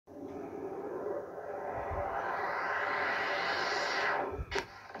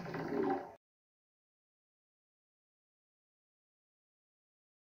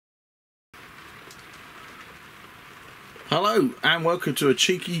Hello and welcome to a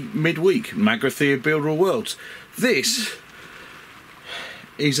cheeky midweek Magrathea Builder of Worlds. This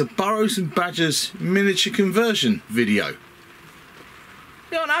is a Burrows Badgers miniature conversion video.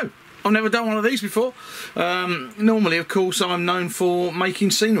 Yeah, I know. I've never done one of these before. Normally, of course, I'm known for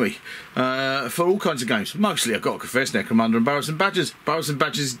making scenery for all kinds of games. Mostly, I've got to confess, Necromunda and Burrows Badgers. Burrows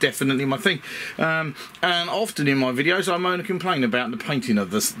Badgers is definitely my thing. And often in my videos, I moan and complain about the painting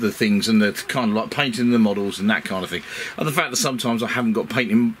of the things and the kind of like painting the models and that kind of thing. And the fact that sometimes I haven't got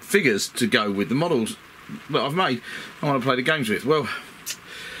painting figures to go with the models that I've made, I want to play the games with. Well,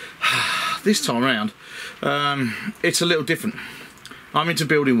 this time around, it's a little different. I'm into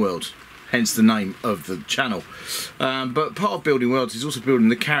building worlds, hence the name of the channel. But part of building worlds is also building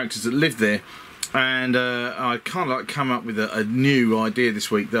the characters that live there. And I kind of like come up with a new idea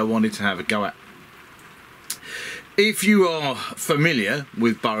this week that I wanted to have a go at. If you are familiar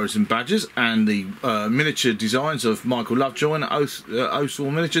with Burrows Badgers and the miniature designs of Michael Lovejoy and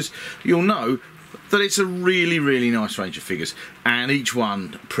Oathsworn Miniatures, you'll know that it's a really, really nice range of figures, and each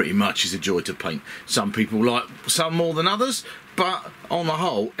one pretty much is a joy to paint. Some people like some more than others, but on the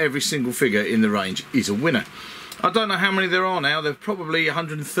whole, every single figure in the range is a winner. I don't know how many there are now. There are probably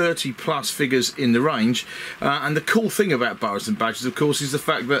 130 plus figures in the range, and the cool thing about Burrows Badgers, of course, is the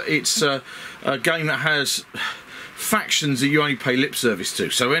fact that it's a game that has factions that you only pay lip service to,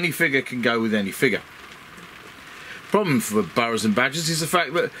 so any figure can go with any figure. Problem for Burrows Badgers is the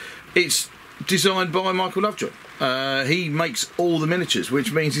fact that it's designed by Michael Lovejoy. He makes all the miniatures,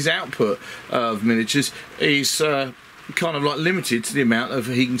 which means his output of miniatures is kind of like limited to the amount of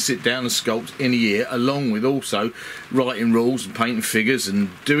he can sit down and sculpt in a year, along with also writing rules and painting figures and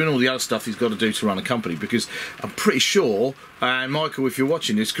doing all the other stuff he's got to do to run a company. Because I'm pretty sure, and Michael, if you're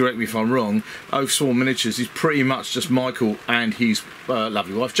watching this, correct me if I'm wrong, Oathsworn Miniatures is pretty much just Michael and his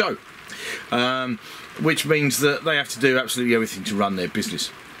lovely wife Jo, which means that they have to do absolutely everything to run their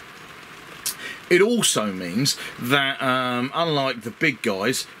business. It also means that, unlike the big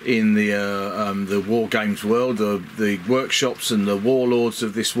guys in the war games world, the workshops and the warlords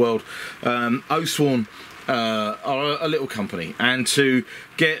of this world, Oathsworn are a little company, and to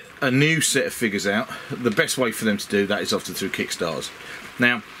get a new set of figures out, the best way for them to do that is often through Kickstarters.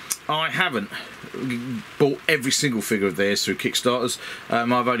 Now, I haven't bought every single figure of theirs through Kickstarters. I've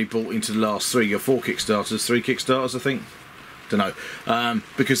only bought into the last 3 or 4 Kickstarters, 3 Kickstarters I think. Don't know,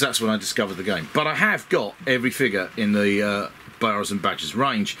 because that's when I discovered the game. But I have got every figure in the Burrows Badgers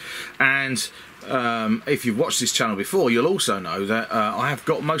range, and if you've watched this channel before, you'll also know that I have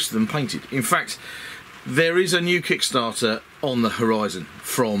got most of them painted. In fact, there is a new Kickstarter on the horizon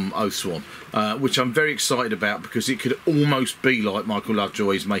from Oathsworn, which I'm very excited about, because it could almost be like Michael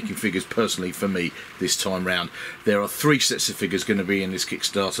Lovejoy is making figures personally for me this time round. There are 3 sets of figures going to be in this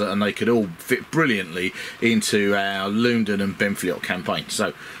Kickstarter, and they could all fit brilliantly into our Lundin and Benfleet campaign.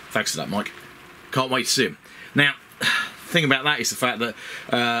 So thanks for that, Mike. Can't wait to see them. Now, the thing about that is the fact that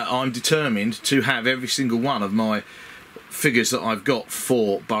I'm determined to have every single one of my figures that I've got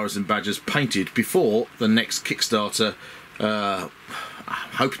for Burrows Badgers painted before the next Kickstarter. I'm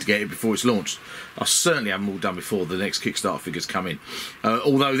hoping to get it before it's launched. I certainly have them all done before the next Kickstarter figures come in.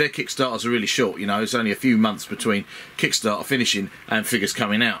 Although their Kickstarters are really short, you know, it's only a few months between Kickstarter finishing and figures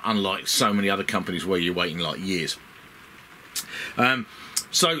coming out, unlike so many other companies where you're waiting like years.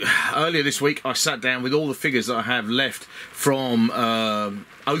 So earlier this week I sat down with all the figures that I have left from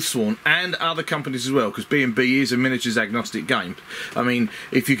Oathsworn and other companies as well, because B&B is a miniatures agnostic game. I mean,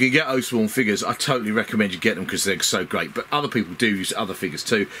 if you can get Oathsworn figures, I totally recommend you get them because they're so great, but other people do use other figures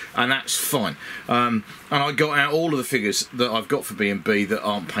too, and that's fine. And I got out all of the figures that I've got for B&B that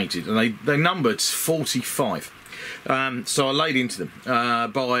aren't painted, and they numbered 45. So I laid into them.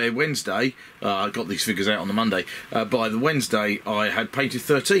 By Wednesday, I got these figures out on the Monday. By the Wednesday, I had painted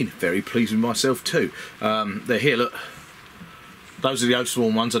 13. Very pleased with myself too. They're here, look. Those are the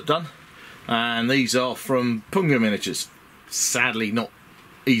Oathsworn ones I've done. And these are from Punga Miniatures. Sadly, not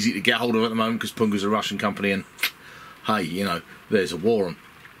easy to get hold of at the moment, because Punga's a Russian company, and hey, you know, there's a war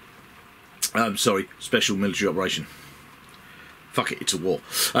on. Sorry, special military operation. Fuck it, it's a war.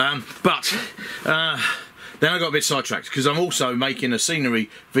 Then I got a bit sidetracked, because I'm also making a scenery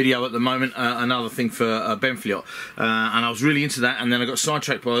video at the moment, another thing for Benfleet, and I was really into that, and then I got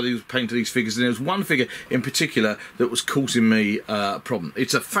sidetracked by these painting these figures, and there was one figure in particular that was causing me a problem.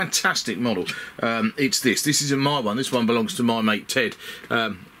 It's a fantastic model. It's this. This isn't my one. This one belongs to my mate Ted.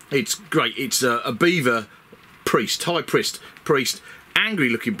 It's great. It's a beaver priest, high priest, angry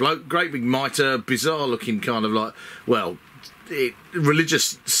looking bloke, great big mitre, bizarre looking kind of like, well,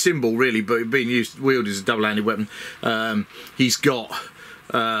 religious symbol really, but being wielded as a double-handed weapon. He's got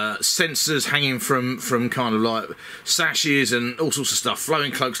sensors hanging from kind of like sashes and all sorts of stuff,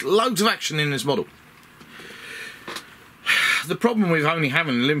 flowing cloaks, loads of action in this model. The problem with only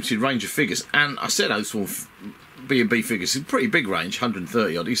having a limited range of figures, and I said Oathsworn B&B figures, it's a pretty big range,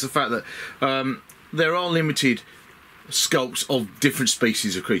 130 odd, is the fact that there are limited sculpts of different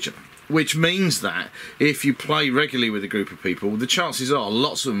species of creature, which means that if you play regularly with a group of people, the chances are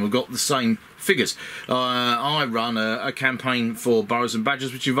lots of them have got the same figures. I run a campaign for Burrows and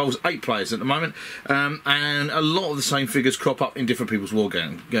Badgers which involves 8 players at the moment, and a lot of the same figures crop up in different people's war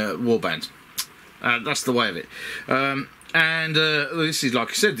bands. That's the way of it. This is, like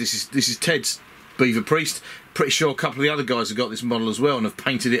I said, this is Ted's Beaver Priest. Pretty sure a couple of the other guys have got this model as well and have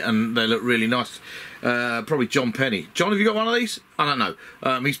painted it, and they look really nice. Probably John Penny. John, have you got one of these? I don't know.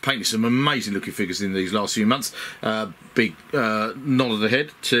 He's painted some amazing looking figures in these last few months. Big nod of the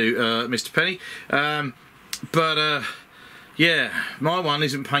head to Mr. Penny. Yeah, my one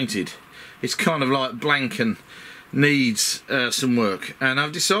isn't painted. It's kind of like blank and needs some work. And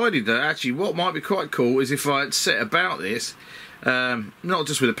I've decided that actually what might be quite cool is if I set about this, not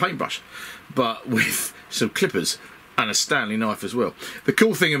just with a paintbrush, but with some clippers and a Stanley knife as well. The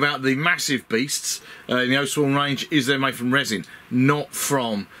cool thing about the massive beasts in the Oathsworn range is they're made from resin, not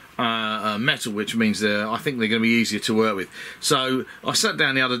from metal, which means I think they're going to be easier to work with. So I sat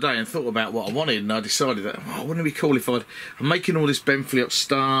down the other day and thought about what I wanted, and I decided that, oh, wouldn't it be cool if I'm making all this Benfleet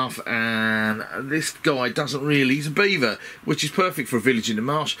staff, and this guy doesn't really, he's a beaver, which is perfect for a village in the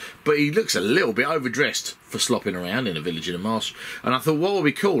marsh, but he looks a little bit overdressed for slopping around in a village in a marsh. And I thought what would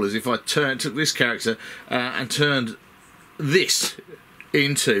be cool is if I took this character and turned this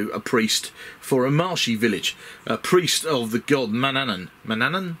into a priest for a marshy village, a priest of the god Manan, I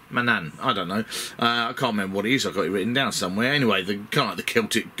don't know, I can't remember what it is, I've got it written down somewhere. Anyway, the kind of like the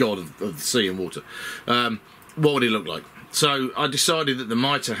Celtic god of the sea and water. What would it look like? So I decided that the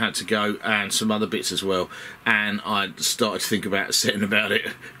mitre had to go, and some other bits as well, and I started to think about setting about it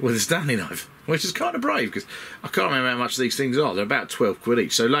with a Stanley knife, which is kind of brave because I can't remember how much these things are. They're about 12 quid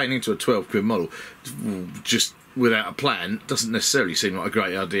each, so laying into a 12 quid model just without a plan doesn't necessarily seem like a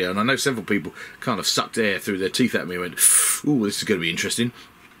great idea. And I know several people kind of sucked air through their teeth at me and went, ooh, this is going to be interesting.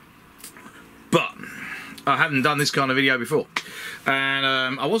 But I haven't done this kind of video before, and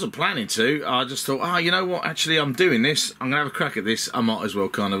I wasn't planning to. I just thought, oh, you know what, actually I'm doing this, I'm going to have a crack at this, I might as well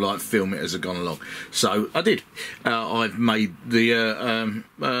kind of like film it as I've gone along. So I did. I've made the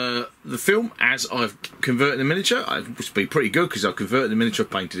film as I've converted the miniature, which would be pretty good because I've converted the miniature,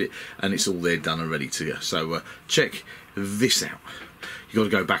 painted it, and it's all there done and ready to go. So check this out. You've got to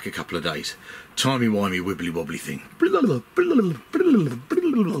go back a couple of days. Timey-wimey, wibbly-wobbly thing.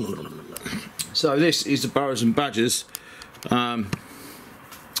 So this is the Burrows and Badgers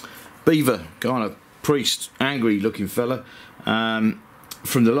beaver kind of priest, angry looking fella,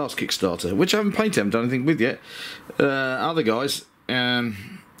 from the last Kickstarter, which I haven't painted, haven't done anything with yet. Other guys in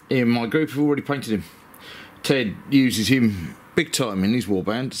my group have already painted him. Ted uses him big time in his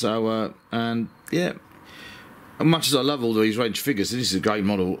warband, so and yeah, as much as I love all these range figures, this is a great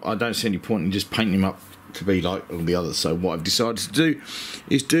model. I don't see any point in just painting him up to be like all the others. So what I've decided to do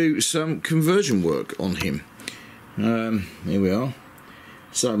is do some conversion work on him. Here we are.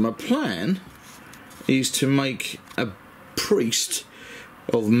 So my plan is to make a priest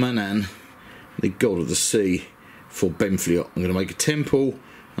of Manan, the god of the sea, for Benfleet. I'm going to make a temple,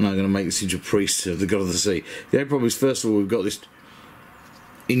 and I'm going to make this into a priest of the god of the sea. The only problem is, first of all, we've got this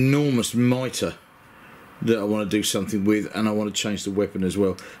enormous mitre that I want to do something with, and I want to change the weapon as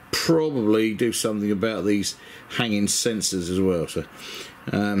well. Probably do something about these hanging sensors as well. So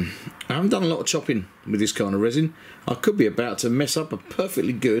I haven't done a lot of chopping with this kind of resin. I could be about to mess up a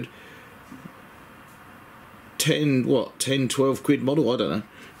perfectly good 10, 12 quid model, I don't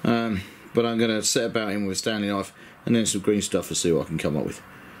know. But I'm going to set about him with a Stanley knife and then some green stuff to see what I can come up with.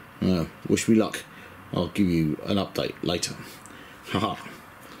 Wish me luck. I'll give you an update later. Haha.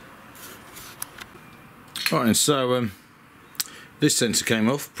 Right, and so this sensor came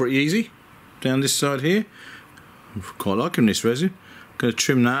off pretty easy down this side here. I'm quite liking this resin. Going to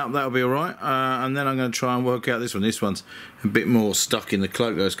trim that up, that'll be alright, and then I'm going to try and work out this one. This one's a bit more stuck in the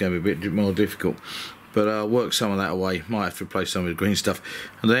cloak, though. It's going to be a bit more difficult, but I'll work some of that away. Might have to replace some of the green stuff,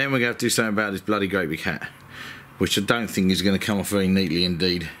 and then we're going to have to do something about this bloody great big hat, which I don't think is going to come off very neatly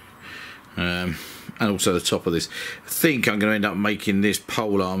indeed. And also the top of this. I think I'm going to end up making this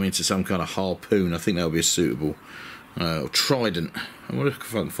pole arm into some kind of harpoon. I think that'll be a suitable trident. I wonder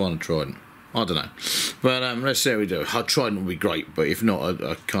if I can find a trident. I don't know, but let's see how we do. A trident would be great, but if not,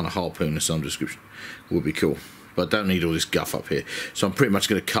 a kind of harpoon of some description would be cool. But I don't need all this guff up here, so I'm pretty much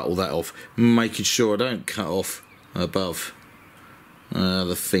going to cut all that off, making sure I don't cut off above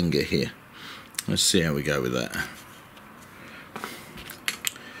the finger here. Let's see how we go with that.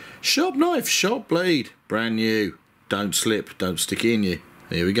 Sharp knife, sharp blade, brand new. Don't slip, don't stick it in you.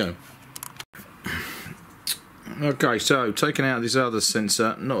 There we go. Okay, so taking out this other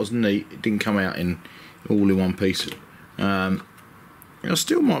sensor, not as neat. It didn't come out in all in one piece. I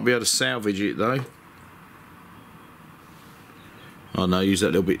still might be able to salvage it though. I don't know, use that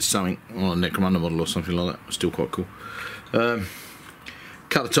little bit something on a Necromunda model or something like that. Still quite cool.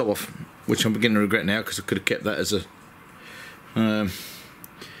 Cut the top off, which I'm beginning to regret now because I could have kept that as a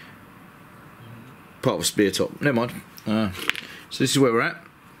part of a spear top. Never mind. So this is where we're at.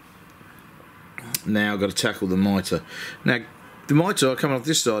 Now I've got to tackle the mitre. Now the mitre coming off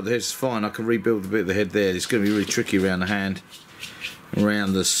this side, the head's fine. I can rebuild the bit of the head there. It's going to be really tricky around the hand,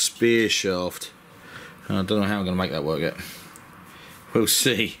 around the spear shaft. I don't know how I'm going to make that work yet. We'll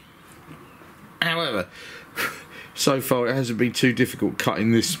see. However, so far it hasn't been too difficult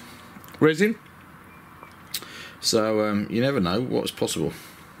cutting this resin. So you never know what's possible.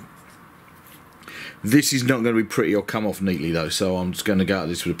 This is not going to be pretty or come off neatly though, so I'm just going to go at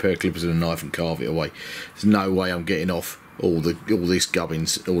this with a pair of clippers and a knife and carve it away. There's no way I'm getting off all these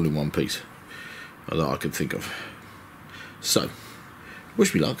gubbins all in one piece that I could think of. So,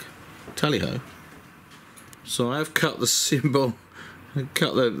 wish me luck. Tally ho. So I have cut the symbol,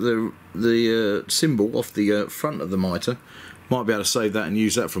 cut the symbol off the front of the mitre. Might be able to save that and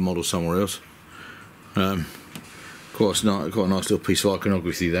use that for a model somewhere else. Quite a nice little piece of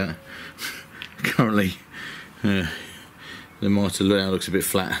iconography that. Currently, the mitre now looks a bit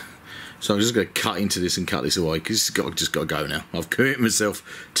flat, so I'm just going to cut into this and cut this away because it's just got to go now. I've committed myself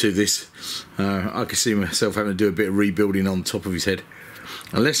to this. I can see myself having to do a bit of rebuilding on top of his head,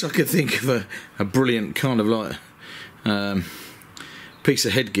 unless I could think of a brilliant kind of like piece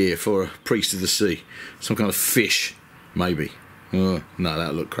of headgear for a priest of the sea, some kind of fish, maybe. Oh, no,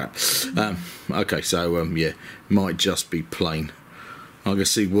 that'll look crap. Okay, so yeah, might just be plain. I'm going to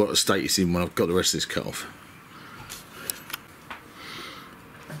see what state it's in when I've got the rest of this cut off.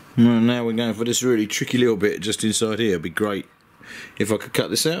 Well, now we're going for this really tricky little bit just inside here. It'd be great if I could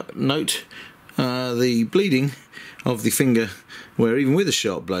cut this out. Note the bleeding of the finger, where even with a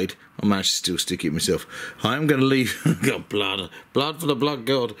sharp blade I managed to still stick it myself. I am going to leave got blood for the blood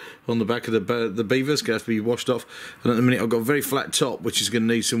god on the back of the beavers. Going to have to be washed off, and at the minute I've got a very flat top which is going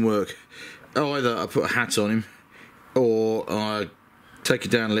to need some work. Either I put a hat on him or I take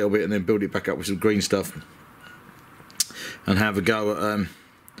it down a little bit and then build it back up with some green stuff and have a go at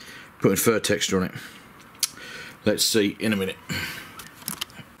putting fur texture on it. Let's see in a minute.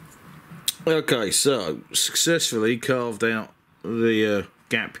 Okay, so successfully carved out the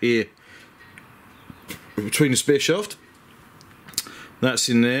gap here between the spear shaft. That's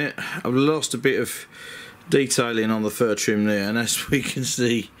in there. I've lost a bit of detailing on the fur trim there, and as we can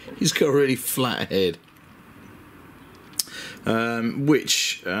see, he's got a really flat head.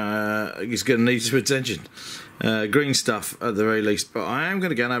 Which is going to need some attention. Green stuff at the very least, but I am going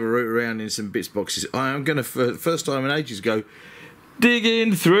to go and have a root around in some bits boxes. I am going to, for the first time in ages, go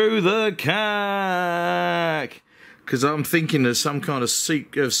digging through the cack, because I'm thinking of some kind of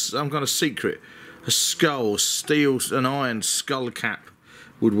secret, a skull, steel and iron skull cap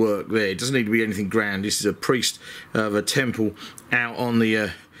would work there. It doesn't need to be anything grand. This is a priest of a temple out on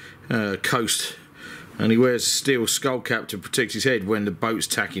the coast. And he wears a steel skull cap to protect his head when the boat's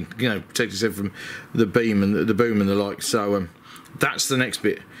tacking, you know, protect his head from the beam and the boom and the like. So that's the next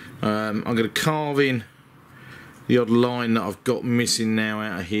bit. I'm going to carve in the odd line that I've got missing now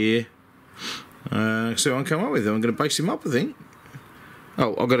out of here. So I'm come up with them. I'm going to base him up, I think.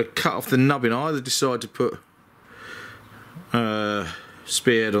 Oh, I've got to cut off the nubbin. I either decide to put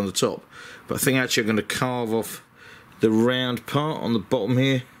spearhead on the top, but I think actually I'm going to carve off the round part on the bottom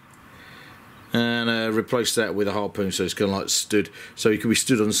here and replace that with a harpoon, so it's kind of like stood, so you can be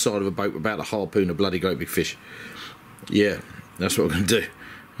stood on the side of a boat without a harpoon, a bloody great big fish. Yeah, that's what we're going to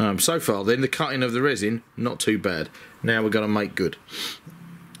do. So far then, the cutting of the resin, not too bad. Now we're going to make good.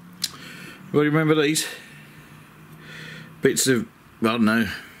 Everybody remember these? Bits of, I don't know,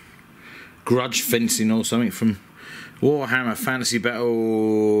 grudge fencing or something from Warhammer Fantasy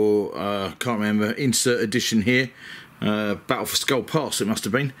Battle, can't remember, insert edition here. Battle for Skull Pass it must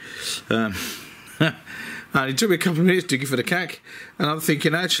have been. And it took me a couple of minutes digging for the cack, and I'm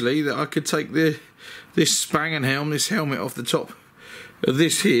thinking actually that I could take this Spangen helm, this helmet off the top of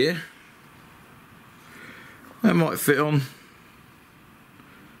this here. That might fit on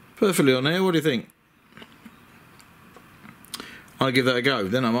perfectly on there. What do you think? I'll give that a go.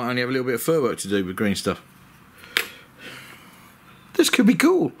 Then I might only have a little bit of fur work to do with green stuff. This could be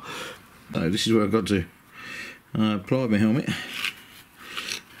cool. No, this is where I've got to apply my helmet.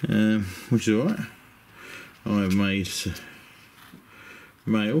 which is alright. I have made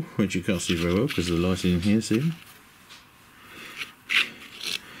mail, which you can't see very well because of the lighting in here, see?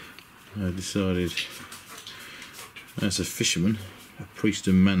 I decided, as a fisherman, a priest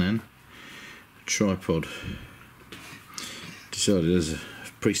of Manan, a tripod. Decided as a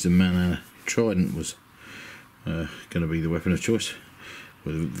priest of Manan, a trident was going to be the weapon of choice,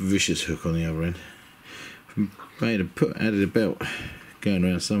 with a vicious hook on the other end. Added a belt going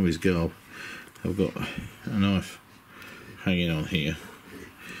around some of his garb. I've got a knife hanging on here,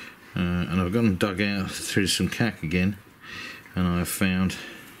 and I've gone and dug out through some cack again, and I've found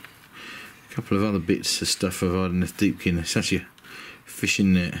a couple of other bits of stuff of Beaver Deacon. It's actually a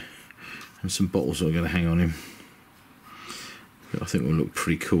fishing net and some bottles that are going to hang on him. I think will look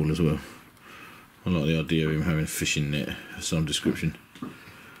pretty cool as well. I like the idea of him having a fishing net of some description.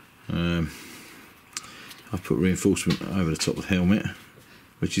 I've put reinforcement over the top of the helmet,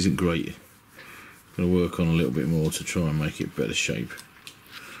 which isn't great. Got to work on a little bit more to try and make it better shape.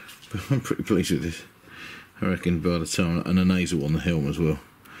 But I'm pretty pleased with this. I reckon by the time, and a nasal on the helm as well,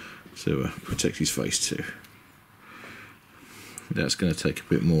 so protect his face too. That's going to take a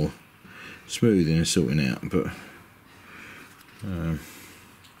bit more smoothing and sorting out, but and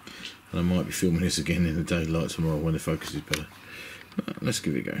I might be filming this again in the daylight tomorrow when the focus is better. But let's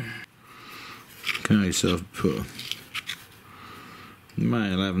give it a go. Okay, so I've put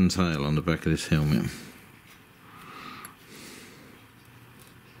male aventail on the back of this helmet.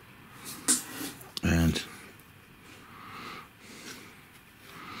 And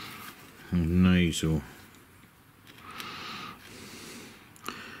nasal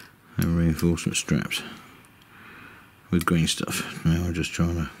and reinforcement straps with green stuff. Now I'm just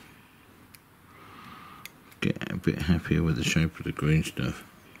trying to get a bit happier with the shape of the green stuff.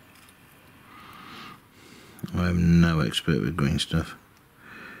 I am no expert with green stuff.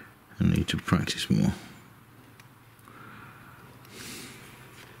 I need to practice more.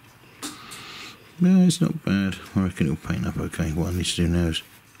 No, it's not bad. I reckon it'll paint up okay. What I need to do now is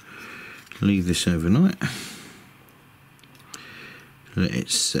leave this overnight. Let it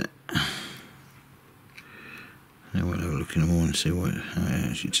set. Then we'll have a look in the morning and see how it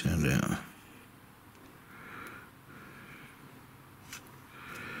actually turned out.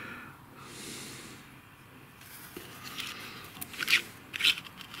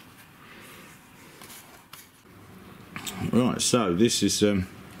 Right, so this is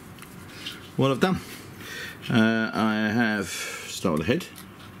what I've done. I have started with the head,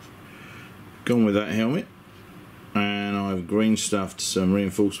 gone with that helmet, and I've green stuffed some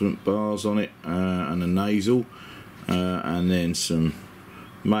reinforcement bars on it, and a nasal, and then some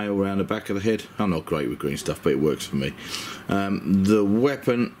mail around the back of the head. I'm not great with green stuff, but it works for me. The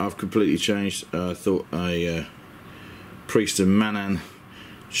weapon I've completely changed. I thought a priest of Manan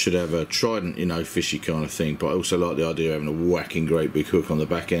should have a trident, you know, fishy kind of thing, but I also like the idea of having a whacking great big hook on the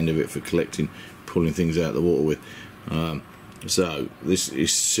back end of it for collecting, pulling things out of the water with. So this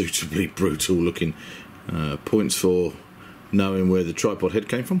is suitably brutal looking. Points for knowing where the tripod head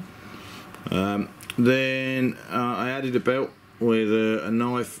came from. Then I added a belt with a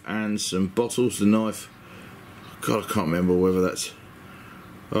knife and some bottles. The knife, God, I can't remember whether that's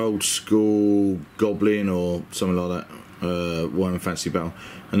old school goblin or something like that. Wine and fancy battle,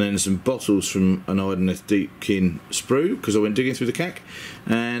 and then some bottles from an Beaver Deacon sprue because I went digging through the cack,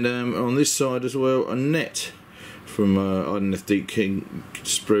 and on this side as well a net from Beaver Deacon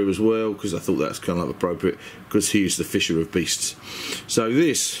sprue as well, because I thought that's kind of appropriate because he's the fisher of beasts. So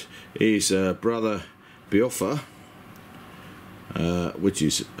this is Brother Beofa, which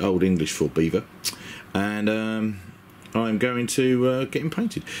is Old English for beaver, and I'm going to get him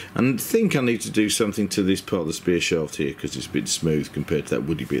painted, and I think I need to do something to this part of the spear shaft here because it's a bit smooth compared to that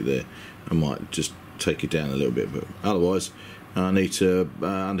woody bit there. I might just take it down a little bit, but otherwise I need to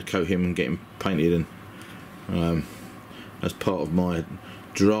undercoat him and get him painted, and as part of my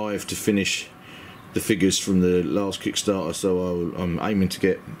drive to finish the figures from the last Kickstarter, so I'm aiming to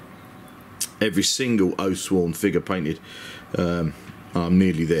get every single Oathsworn figure painted. I'm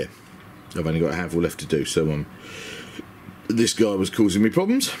nearly there. I've only got a handful left to do, so this guy was causing me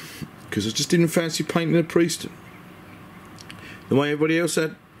problems because I just didn't fancy painting a priest the way everybody else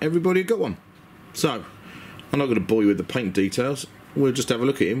had. Everybody had got one. So I'm not going to bore you with the paint details. We'll just have a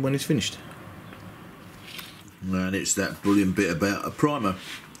look at him when he's finished. And it's that brilliant bit about a primer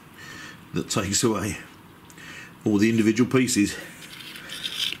that takes away all the individual pieces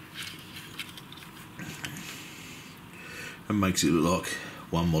and makes it look like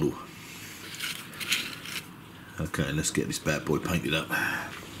one model. Okay, let's get this bad boy painted up.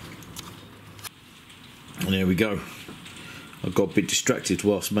 And there we go. I got a bit distracted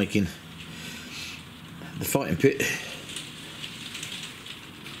whilst making the fighting pit.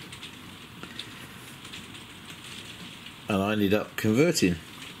 And I ended up converting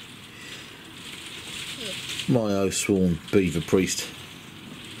my Oathsworn Beaver Priest.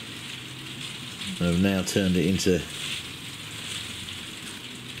 I've now turned it into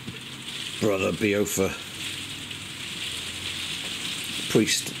Brother Beofa,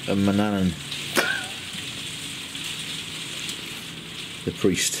 Priest of Manannan, the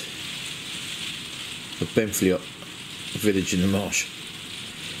priest of Benfleet village in the marsh.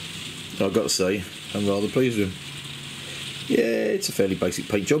 I've got to say, I'm rather pleased with him. Yeah, it's a fairly basic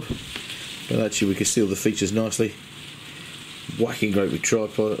paint job, but actually we can steal the features nicely. Whacking great with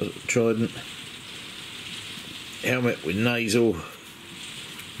trident, helmet with nasal,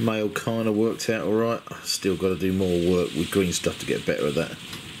 mail kind of worked out alright. Still got to do more work with green stuff to get better at that.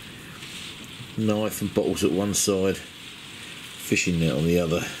 Knife and bottles at one side, fishing net on the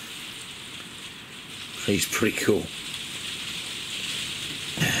other. He's pretty cool.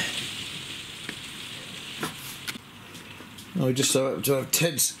 We just so happen to have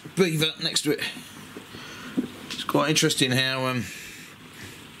Ted's beaver next to it. It's quite interesting how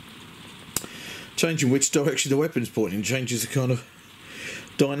changing which direction the weapon's pointing changes the kind of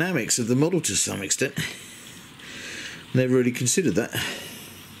dynamics of the model to some extent. Never really considered that.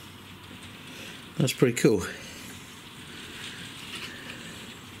 That's pretty cool.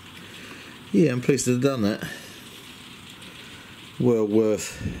 Yeah, I'm pleased to have done that. Well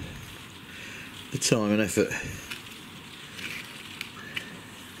worth the time and effort.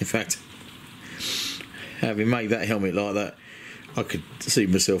 In fact, having made that helmet like that, I could see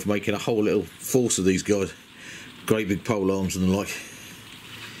myself making a whole little force of these guys. Great big pole arms and the like.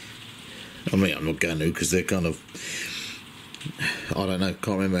 I mean, I'm not going to, because they're kind of, I don't know,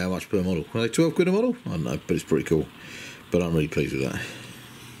 can't remember how much per model. Are they 12 quid a model? I don't know, but it's pretty cool. But I'm really pleased with that.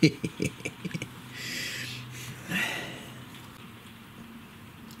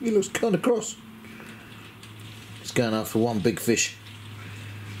 He looks kind of cross. He's going after one big fish.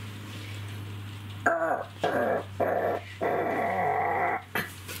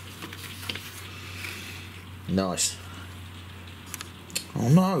 Nice. Oh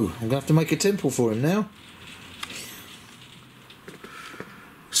no, I'm going to have to make a temple for him now.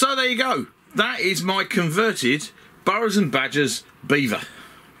 So there you go. That is my converted Burrows and Badgers Beaver.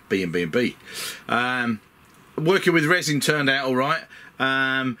 B&B. Working with resin turned out alright.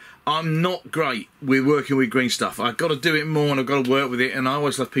 I'm not great with working with green stuff. I've got to do it more and I've got to work with it, and I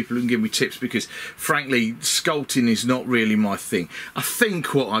always love people who can give me tips, because frankly sculpting is not really my thing. I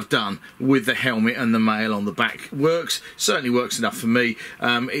think what I've done with the helmet and the mail on the back works, certainly works enough for me.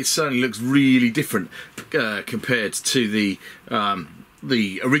 It certainly looks really different compared to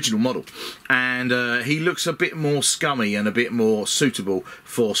the original model, and he looks a bit more scummy and a bit more suitable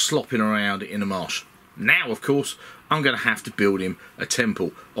for slopping around in a marsh. Now of course I'm going to have to build him a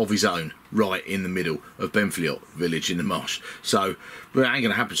temple of his own right in the middle of Benfleet village in the marsh. So but it ain't going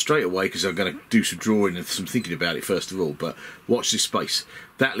to happen straight away, because I'm going to do some drawing and some thinking about it first of all. But watch this space.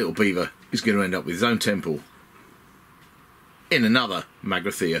 That little beaver is going to end up with his own temple in another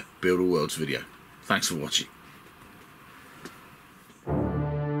Magrathea Builder Worlds video. Thanks for watching.